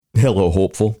Hello,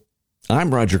 Hopeful.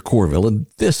 I'm Roger Corville, and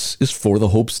this is For the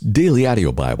Hope's Daily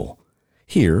Audio Bible.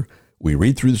 Here, we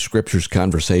read through the Scriptures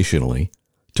conversationally,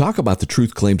 talk about the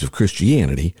truth claims of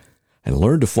Christianity, and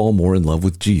learn to fall more in love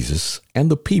with Jesus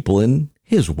and the people in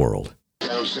His world.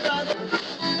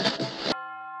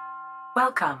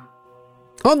 Welcome.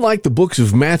 Unlike the books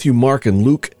of Matthew, Mark, and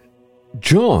Luke,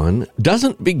 John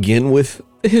doesn't begin with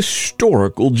a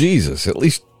historical Jesus, at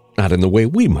least not in the way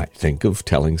we might think of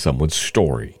telling someone's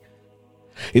story.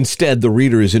 Instead, the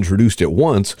reader is introduced at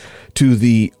once to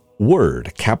the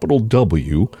Word, capital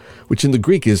W, which in the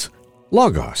Greek is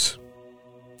Logos,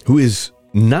 who is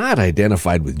not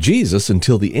identified with Jesus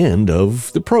until the end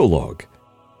of the prologue.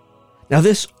 Now,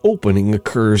 this opening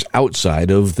occurs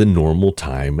outside of the normal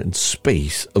time and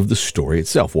space of the story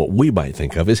itself, what we might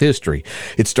think of as history.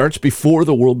 It starts before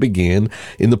the world began,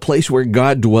 in the place where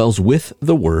God dwells with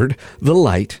the Word, the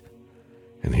light.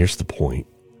 And here's the point.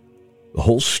 The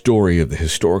whole story of the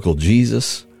historical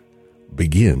Jesus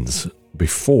begins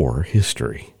before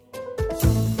history.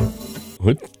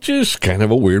 Which is kind of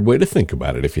a weird way to think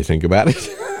about it, if you think about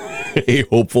it. Hey,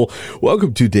 Hopeful.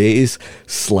 Welcome to today's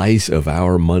slice of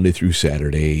our Monday through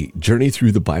Saturday journey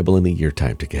through the Bible in a year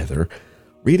time together,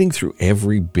 reading through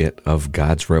every bit of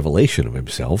God's revelation of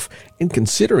Himself and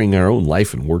considering our own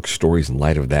life and work stories in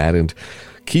light of that and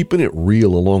keeping it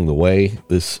real along the way.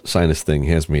 This sinus thing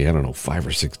has me, 5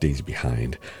 or 6 days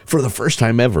behind for the first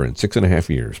time ever in 6.5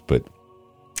 years, but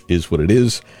is what it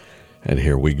is. And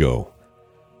here we go.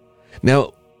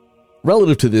 Now,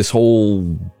 relative to this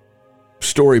whole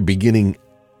story beginning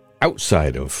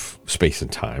outside of space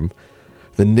and time,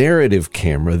 the narrative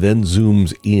camera then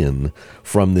zooms in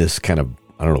from this kind of,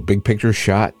 big picture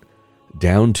shot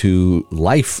down to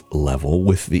life level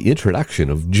with the introduction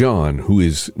of John, who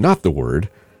is not the Word,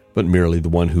 but merely the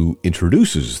one who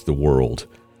introduces the world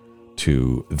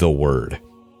to the Word.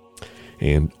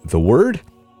 And the Word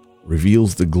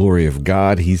reveals the glory of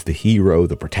God. He's the hero,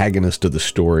 the protagonist of the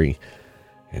story,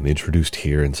 and introduced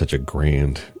here in such a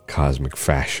grand cosmic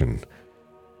fashion.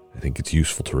 I think it's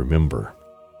useful to remember,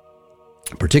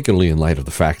 particularly in light of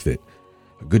the fact that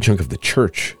a good chunk of the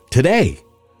church today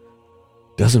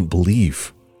doesn't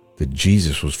believe that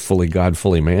Jesus was fully God,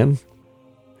 fully man.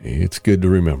 It's good to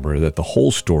remember that the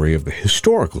whole story of the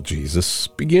historical Jesus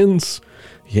begins,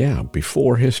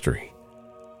 before history.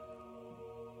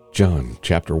 John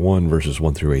chapter 1, verses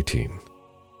 1 through 18.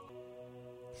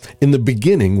 In the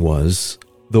beginning was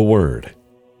the Word,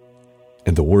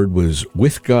 and the Word was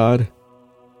with God,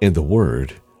 and the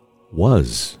Word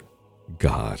was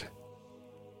God.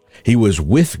 He was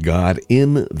with God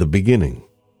in the beginning.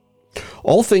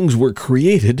 All things were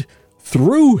created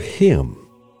through Him,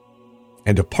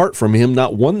 and apart from Him,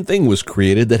 not one thing was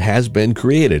created that has been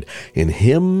created. In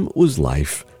Him was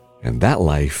life, and that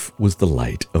life was the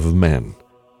light of men.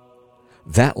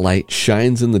 That light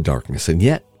shines in the darkness, and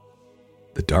yet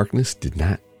the darkness did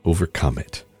not overcome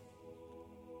it.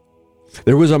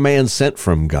 There was a man sent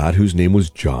from God whose name was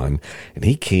John, and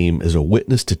he came as a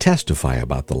witness to testify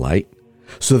about the light,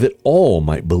 so that all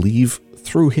might believe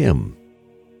through him.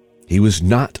 He was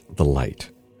not the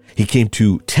light. He came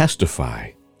to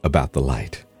testify about the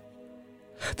light.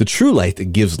 The true light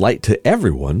that gives light to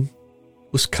everyone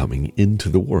was coming into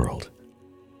the world.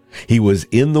 He was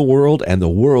in the world, and the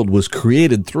world was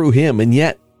created through him, and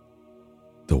yet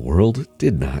the world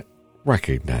did not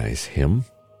recognize him.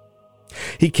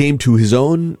 He came to his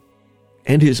own,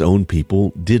 and his own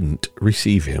people didn't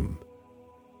receive him.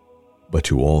 But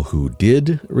to all who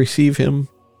did receive him,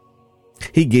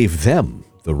 he gave them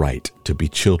the right to be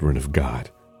children of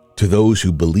God, to those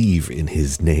who believe in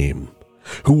his name,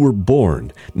 who were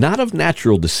born not of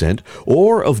natural descent,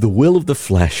 or of the will of the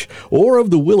flesh, or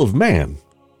of the will of man,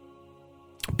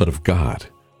 but of God.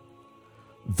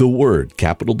 The Word,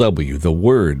 capital W, the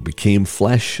Word became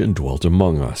flesh and dwelt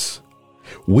among us.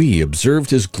 We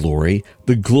observed his glory,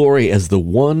 the glory as the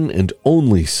one and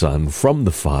only Son from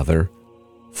the Father,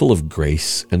 full of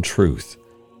grace and truth.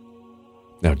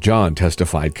 Now John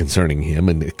testified concerning him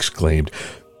and exclaimed,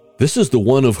 "This is the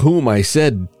one of whom I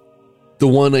said, the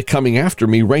one coming after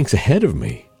me ranks ahead of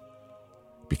me,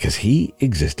 because he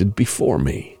existed before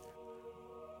me."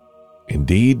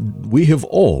 Indeed, we have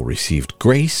all received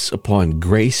grace upon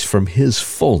grace from his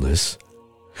fullness.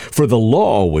 For the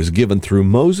law was given through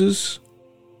Moses,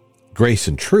 grace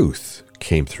and truth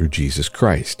came through Jesus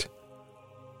Christ.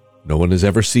 No one has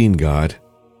ever seen God,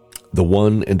 the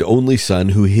one and only Son,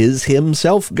 who is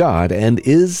himself God and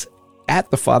is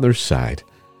at the Father's side.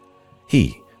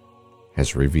 He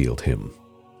has revealed him.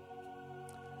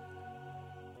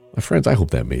 My friends, I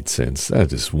hope that made sense.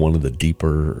 That is one of the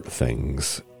deeper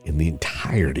things in the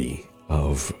entirety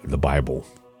of the Bible,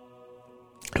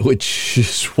 which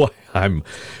is why I'm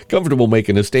comfortable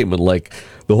making a statement like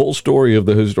the whole story of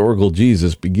the historical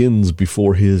Jesus begins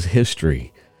before his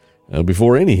history,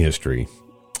 before any history.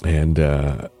 And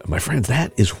my friends,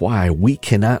 that is why we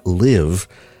cannot live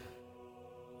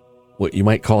what you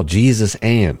might call Jesus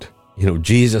and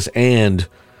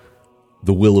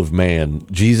the will of man,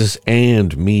 Jesus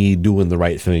and me doing the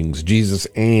right things, Jesus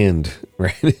and,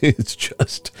 right? It's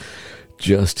just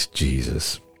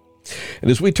Jesus. And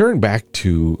as we turn back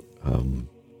to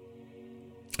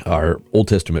our Old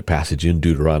Testament passage in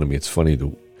Deuteronomy, it's funny,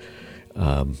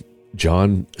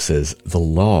 John says the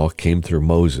law came through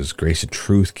Moses, grace and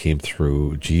truth came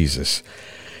through Jesus.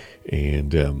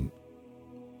 And,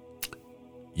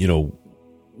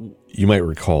 you might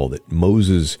recall that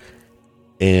Moses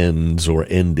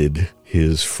ended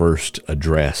his first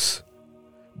address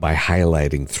by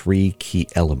highlighting three key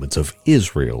elements of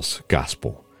Israel's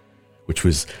gospel, which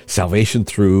was salvation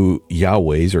through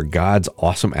Yahweh's or God's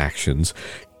awesome actions,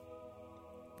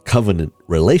 covenant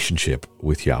relationship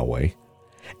with Yahweh,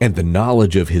 and the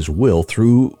knowledge of his will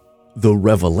through the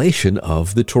revelation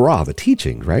of the Torah, the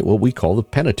teaching, right? What we call the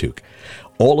Pentateuch,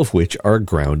 all of which are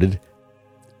grounded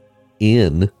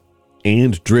in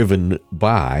and driven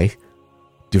by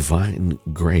divine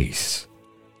grace,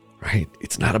 right?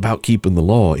 It's not about keeping the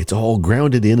law. It's all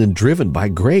grounded in and driven by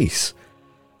grace.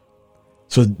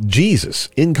 So Jesus,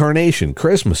 incarnation,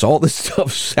 Christmas, all this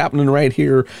stuff's happening right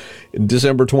here in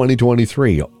December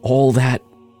 2023. All that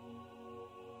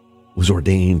was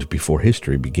ordained before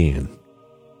history began.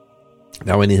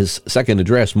 Now, in his second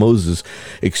address, Moses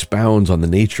expounds on the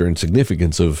nature and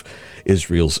significance of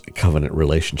Israel's covenant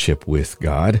relationship with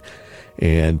God.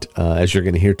 And as you're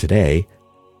going to hear today,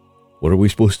 what are we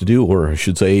supposed to do? Or I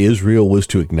should say, Israel was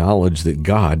to acknowledge that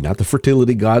God, not the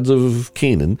fertility gods of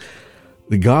Canaan,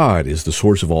 the God is the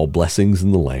source of all blessings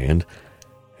in the land,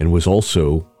 and was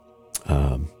also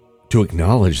to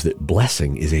acknowledge that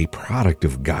blessing is a product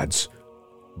of God's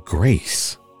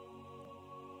grace.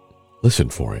 Listen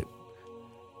for it.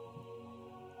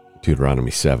 Deuteronomy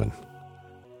 7.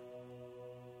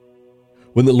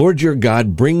 When the Lord your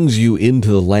God brings you into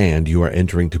the land you are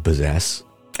entering to possess,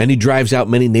 and he drives out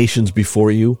many nations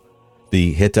before you,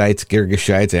 the Hittites,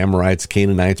 Girgashites, Amorites,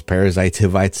 Canaanites, Perizzites,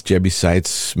 Hivites,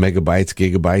 Jebusites, Megabites,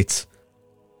 Gigabites,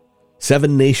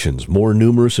 7 nations more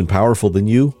numerous and powerful than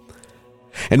you.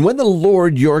 And when the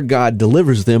Lord your God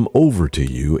delivers them over to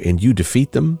you and you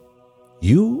defeat them,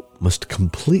 you must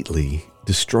completely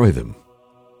destroy them.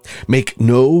 Make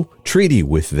no treaty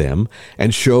with them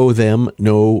and show them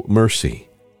no mercy.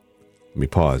 Let me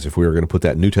pause. If we were going to put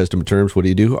that in New Testament terms, what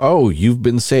do? Oh, you've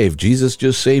been saved. Jesus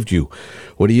just saved you.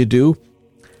 What do?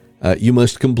 You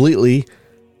must completely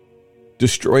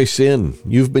destroy sin.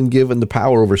 You've been given the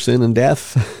power over sin and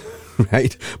death,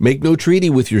 right? Make no treaty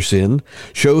with your sin.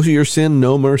 Show your sin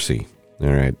no mercy.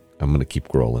 All right, I'm going to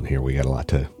keep rolling here. We got a lot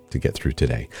to get through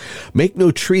today. Make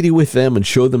no treaty with them and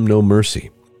show them no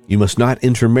mercy. You must not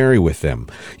intermarry with them.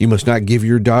 You must not give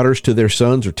your daughters to their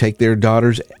sons or take their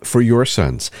daughters for your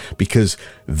sons, because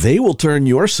they will turn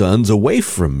your sons away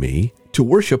from me to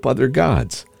worship other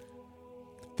gods.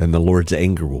 Then the Lord's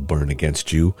anger will burn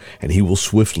against you, and he will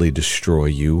swiftly destroy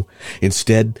you.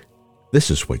 Instead,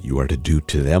 this is what you are to do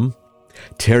to them.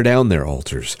 Tear down their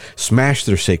altars, smash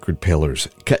their sacred pillars,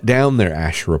 cut down their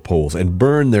Asherah poles, and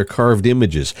burn their carved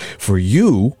images. For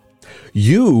you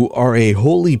are a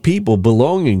holy people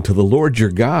belonging to the Lord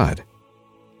your God.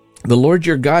 The Lord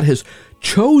your God has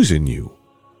chosen you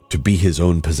to be his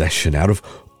own possession out of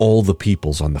all the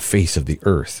peoples on the face of the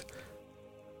earth.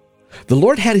 The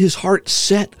Lord had his heart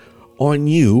set on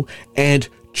you and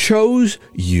chose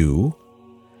you,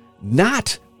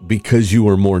 not because you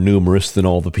were more numerous than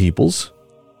all the peoples,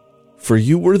 for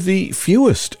you were the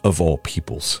fewest of all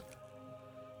peoples,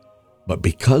 but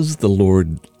because the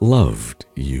Lord loved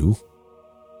you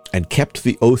and kept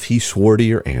the oath he swore to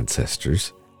your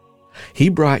ancestors, he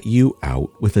brought you out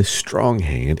with a strong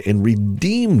hand and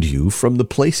redeemed you from the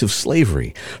place of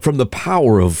slavery, from the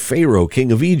power of Pharaoh,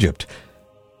 king of Egypt.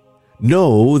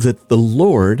 Know that the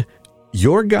Lord,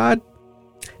 your God,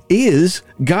 is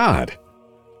God,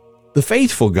 the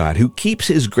faithful God who keeps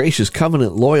his gracious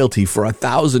covenant loyalty for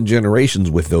 1,000 generations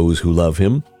with those who love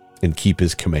him and keep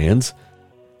his commands.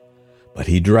 But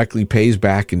he directly pays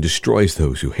back and destroys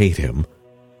those who hate him.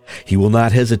 He will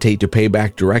not hesitate to pay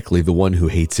back directly the one who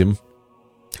hates him.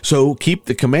 So keep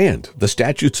the command, the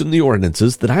statutes and the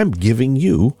ordinances that I'm giving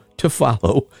you to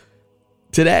follow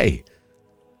today.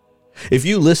 If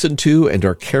you listen to and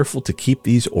are careful to keep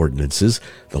these ordinances,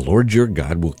 the Lord your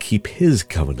God will keep his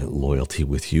covenant loyalty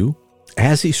with you,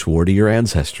 as he swore to your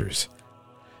ancestors.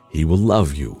 He will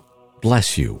love you,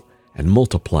 bless you, and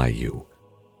multiply you.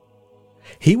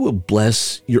 He will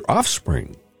bless your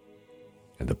offspring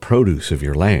and the produce of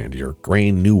your land, your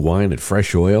grain, new wine, and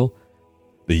fresh oil,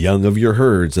 the young of your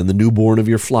herds and the newborn of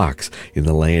your flocks, in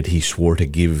the land he swore to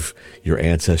give your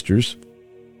ancestors.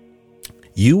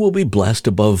 You will be blessed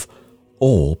above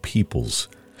all peoples.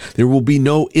 There will be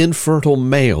no infertile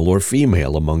male or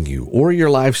female among you or your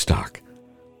livestock.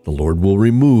 The Lord will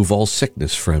remove all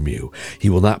sickness from you. He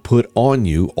will not put on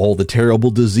you all the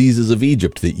terrible diseases of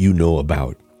Egypt that you know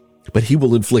about, but he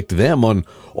will inflict them on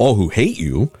all who hate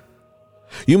you.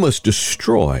 You must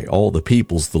destroy all the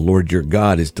peoples the Lord your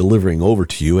God is delivering over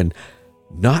to you, and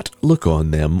not look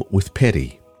on them with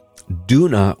pity. Do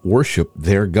not worship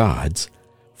their gods,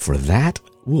 for that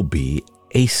will be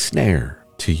a snare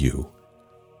to you.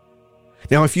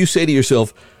 Now, if you say to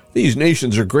yourself, these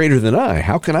nations are greater than I,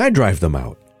 how can I drive them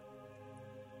out?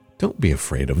 Don't be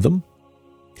afraid of them.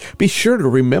 Be sure to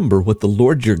remember what the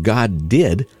Lord your God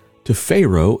did to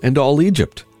Pharaoh and all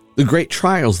Egypt, the great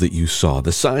trials that you saw,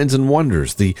 the signs and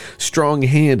wonders, the strong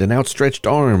hand and outstretched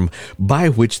arm by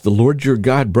which the Lord your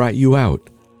God brought you out.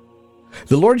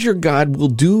 The Lord your God will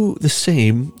do the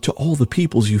same to all the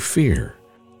peoples you fear.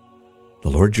 The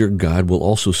Lord your God will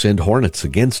also send hornets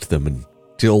against them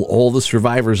until all the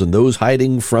survivors and those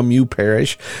hiding from you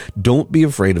perish. Don't be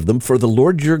afraid of them, for the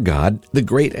Lord your God, the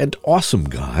great and awesome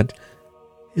God,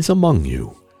 is among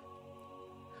you.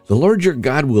 The Lord your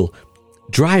God will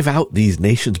drive out these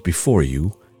nations before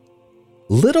you,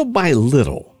 little by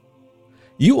little.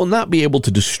 You will not be able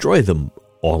to destroy them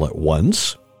all at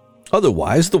once.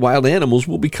 Otherwise, the wild animals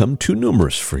will become too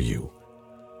numerous for you.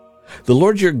 The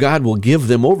Lord your God will give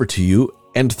them over to you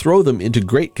and throw them into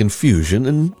great confusion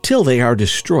until they are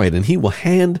destroyed, and he will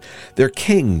hand their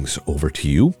kings over to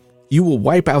you. You will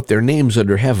wipe out their names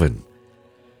under heaven.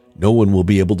 No one will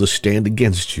be able to stand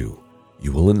against you.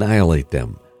 You will annihilate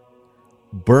them.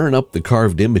 Burn up the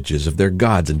carved images of their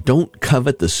gods, and don't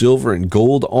covet the silver and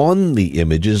gold on the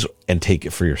images and take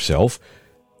it for yourself,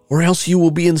 or else you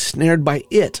will be ensnared by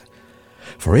it,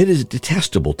 for it is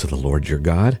detestable to the Lord your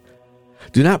God.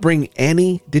 Do not bring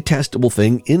any detestable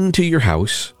thing into your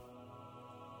house,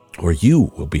 or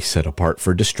you will be set apart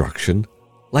for destruction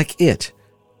like it.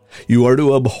 You are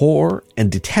to abhor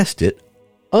and detest it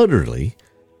utterly,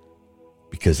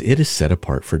 because it is set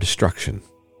apart for destruction.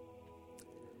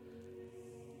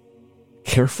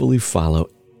 Carefully follow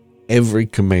every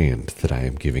command that I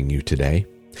am giving you today,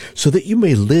 so that you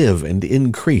may live and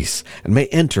increase, and may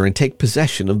enter and take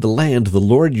possession of the land the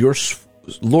Lord your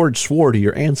Lord swore to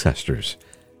your ancestors.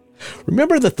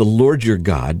 Remember that the Lord your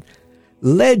God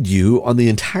led you on the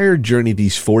entire journey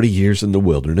these 40 years in the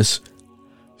wilderness,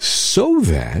 so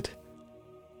that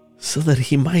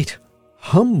he might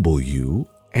humble you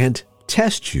and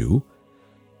test you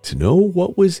to know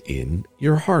what was in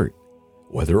your heart,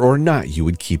 whether or not you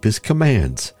would keep his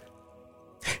commands.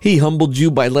 He humbled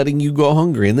you by letting you go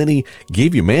hungry, and then he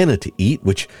gave you manna to eat,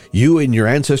 which you and your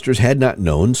ancestors had not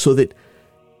known, so that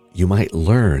you might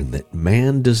learn that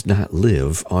man does not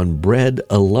live on bread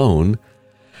alone,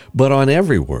 but on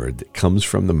every word that comes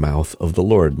from the mouth of the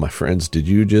Lord. My friends, did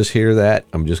you just hear that?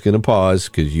 I'm just going to pause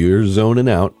because you're zoning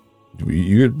out.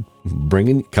 You're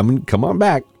come on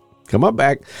back. Come on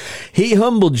back. He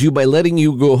humbled you by letting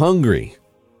you go hungry.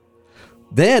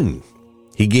 Then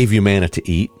he gave you manna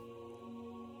to eat,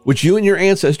 which you and your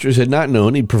ancestors had not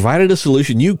known. He provided a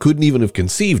solution you couldn't even have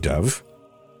conceived of,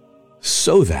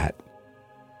 so that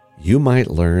you might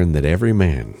learn that every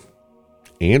man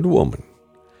and woman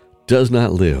does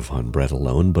not live on bread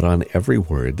alone, but on every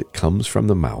word that comes from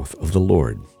the mouth of the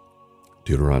Lord.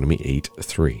 Deuteronomy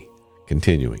 8:3.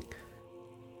 Continuing.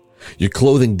 Your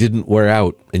clothing didn't wear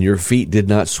out, and your feet did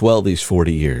not swell these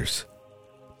 40 years.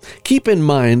 Keep in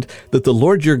mind that the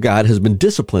Lord your God has been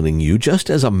disciplining you just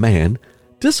as a man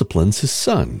disciplines his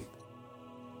son.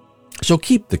 So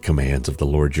keep the commands of the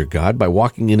Lord your God by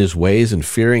walking in his ways and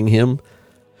fearing him.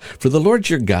 For the Lord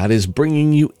your God is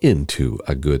bringing you into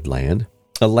a good land,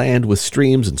 a land with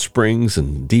streams and springs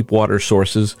and deep water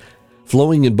sources,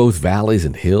 flowing in both valleys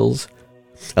and hills,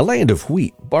 a land of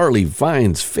wheat, barley,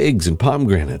 vines, figs, and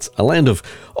pomegranates, a land of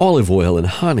olive oil and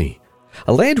honey,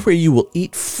 a land where you will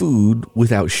eat food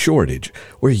without shortage,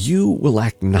 where you will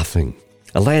lack nothing,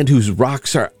 a land whose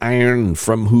rocks are iron and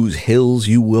from whose hills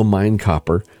you will mine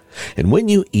copper. And when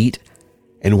you eat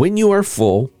and when you are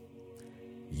full,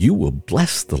 you will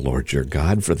bless the Lord your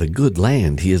God for the good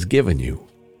land he has given you.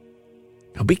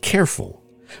 Now be careful.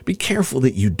 Be careful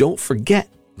that you don't forget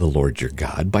the Lord your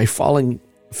God by failing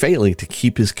to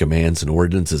keep his commands and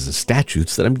ordinances and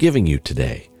statutes that I'm giving you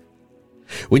today.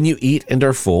 When you eat and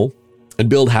are full, and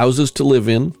build houses to live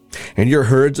in, and your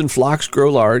herds and flocks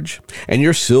grow large, and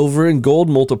your silver and gold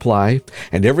multiply,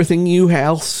 and everything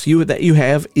that you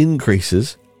have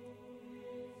increases.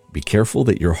 Be careful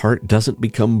that your heart doesn't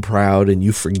become proud and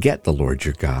you forget the Lord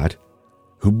your God,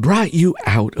 who brought you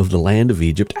out of the land of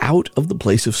Egypt, out of the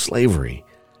place of slavery.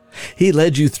 He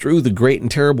led you through the great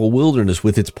and terrible wilderness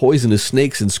with its poisonous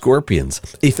snakes and scorpions,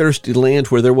 a thirsty land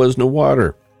where there was no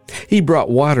water. He brought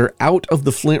water out of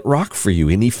the flint rock for you,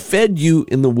 and he fed you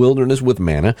in the wilderness with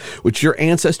manna, which your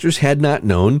ancestors had not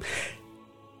known,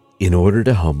 in order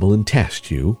to humble and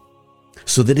test you,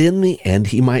 so that in the end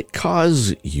he might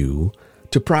cause you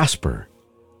to prosper.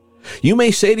 You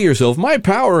may say to yourself, my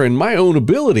power and my own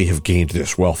ability have gained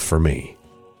this wealth for me.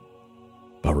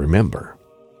 But remember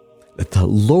that the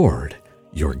Lord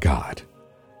your God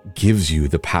gives you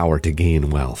the power to gain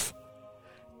wealth,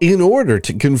 in order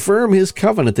to confirm his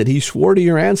covenant that he swore to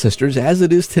your ancestors as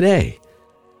it is today.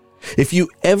 If you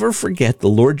ever forget the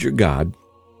Lord your God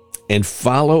and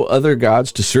follow other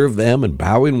gods to serve them and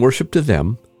bow in worship to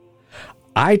them,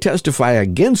 I testify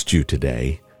against you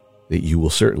today that you will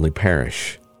certainly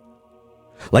perish.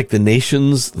 Like the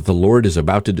nations that the Lord is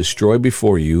about to destroy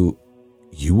before you,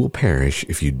 you will perish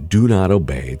if you do not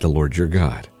obey the Lord your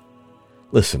God.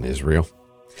 Listen, Israel.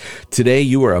 Today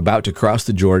you are about to cross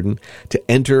the Jordan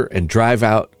to enter and drive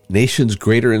out nations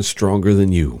greater and stronger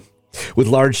than you, with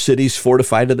large cities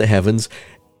fortified to the heavens,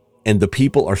 and the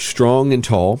people are strong and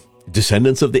tall,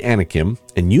 descendants of the Anakim,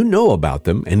 and you know about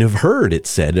them and have heard it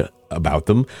said about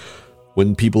them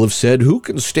when people have said, who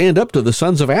can stand up to the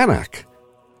sons of Anak?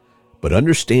 But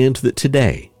understand that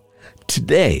today,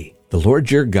 the Lord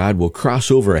your God will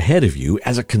cross over ahead of you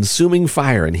as a consuming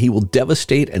fire, and he will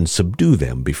devastate and subdue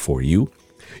them before you.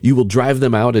 You will drive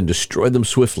them out and destroy them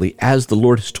swiftly, as the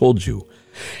Lord has told you.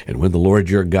 And when the Lord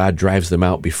your God drives them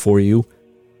out before you,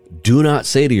 do not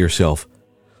say to yourself,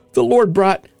 the Lord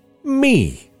brought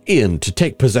me in to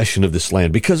take possession of this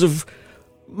land because of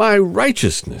my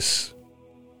righteousness.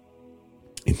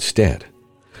 Instead,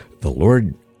 the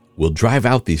Lord will drive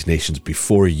out these nations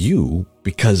before you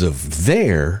because of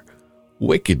their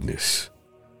wickedness.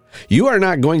 You are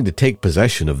not going to take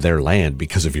possession of their land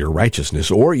because of your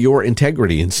righteousness or your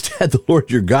integrity. Instead, the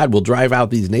Lord your God will drive out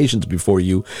these nations before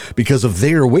you because of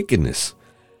their wickedness,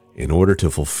 in order to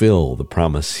fulfill the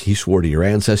promise he swore to your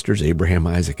ancestors, Abraham,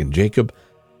 Isaac, and Jacob.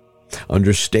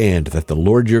 Understand that the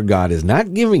Lord your God is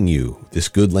not giving you this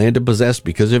good land to possess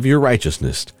because of your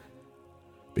righteousness,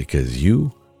 because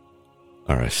you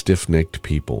are a stiff-necked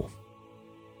people.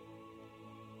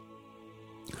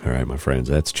 All right, my friends,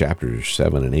 that's chapters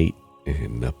 7 and 8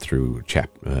 and up through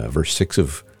verse 6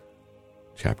 of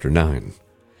chapter 9.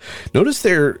 Notice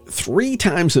there 3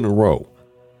 times in a row,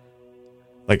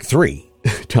 like 3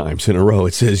 times in a row,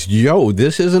 it says, yo,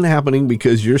 this isn't happening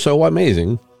because you're so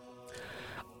amazing.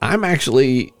 I'm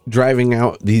actually driving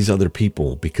out these other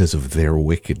people because of their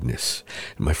wickedness.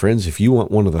 And my friends, if you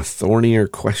want one of the thornier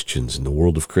questions in the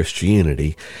world of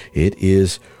Christianity, it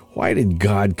is, why did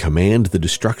God command the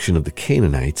destruction of the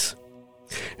Canaanites?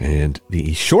 And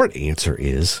the short answer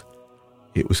is,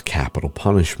 it was capital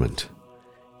punishment.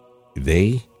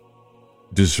 They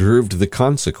deserved the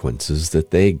consequences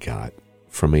that they got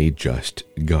from a just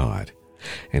God.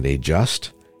 And a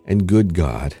just and good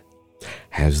God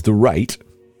has the right?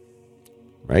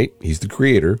 He's the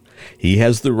creator. He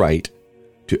has the right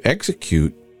to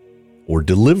execute or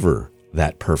deliver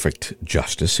that perfect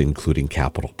justice, including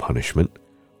capital punishment,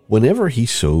 whenever he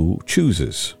so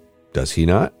chooses. Does he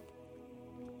not?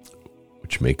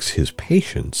 Which makes his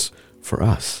patience for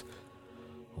us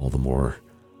all the more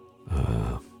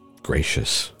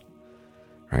gracious.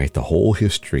 Right? The whole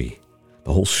history,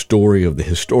 the whole story of the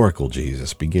historical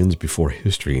Jesus begins before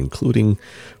history, including,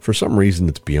 for some reason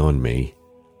that's beyond me,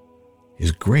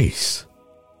 is grace.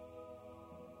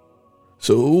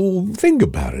 So think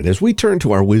about it. As we turn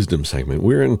to our wisdom segment,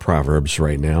 we're in Proverbs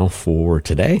right now for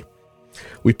today.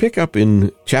 We pick up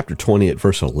in chapter 20 at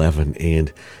verse 11,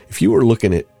 and if you were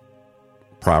looking at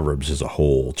Proverbs as a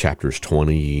whole, chapters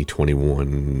 20,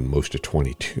 21, most of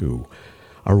 22,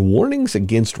 are warnings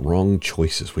against wrong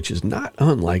choices, which is not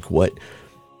unlike what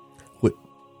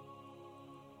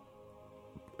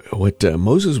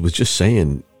Moses was just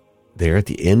saying there at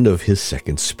the end of his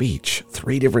second speech.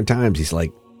 3 different times he's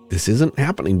like, this isn't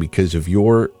happening because of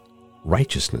your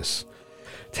righteousness.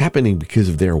 It's happening because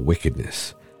of their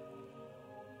wickedness.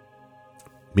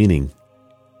 Meaning,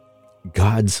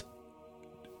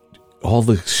 all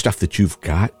the stuff that you've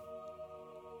got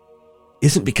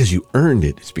isn't because you earned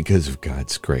it, it's because of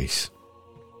God's grace.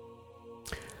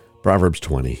 Proverbs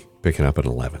 20, picking up at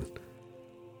 11.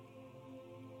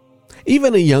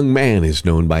 Even a young man is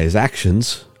known by his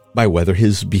actions, by whether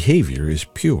his behavior is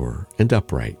pure and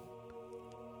upright.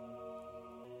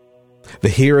 The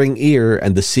hearing ear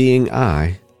and the seeing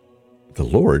eye, the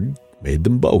Lord made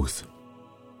them both.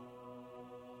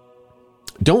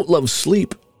 Don't love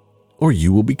sleep, or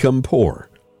you will become poor.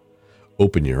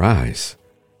 Open your eyes,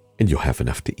 and you'll have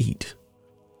enough to eat.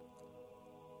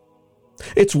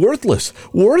 It's worthless,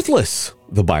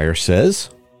 the buyer says.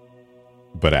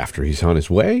 But after he's on his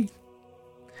way,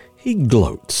 he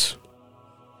gloats.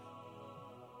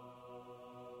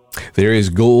 There is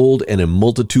gold and a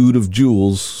multitude of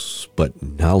jewels, but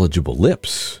knowledgeable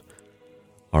lips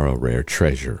are a rare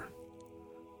treasure.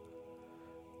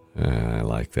 I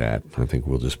like that. I think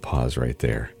we'll just pause right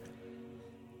there.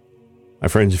 My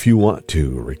friends, if you want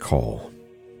to recall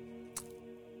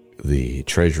the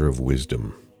treasure of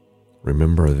wisdom,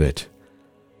 remember that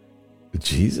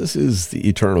Jesus is the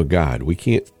eternal God. We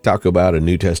can't talk about a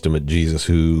New Testament Jesus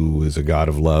who is a God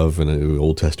of love and an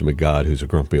Old Testament God who's a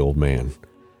grumpy old man.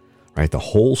 Right? The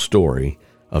whole story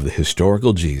of the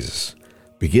historical Jesus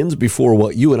begins before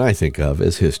what you and I think of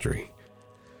as history.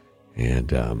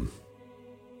 And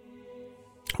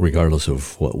regardless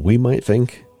of what we might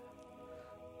think,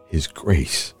 His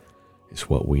grace is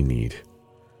what we need.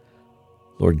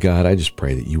 Lord God, I just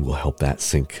pray that you will help that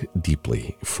sink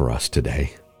deeply for us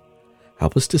today.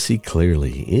 Help us to see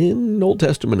clearly in Old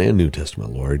Testament and New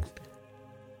Testament, Lord,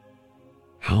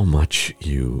 how much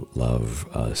you love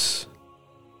us.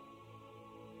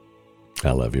 I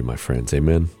love you, my friends.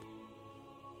 Amen.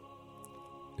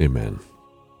 Amen.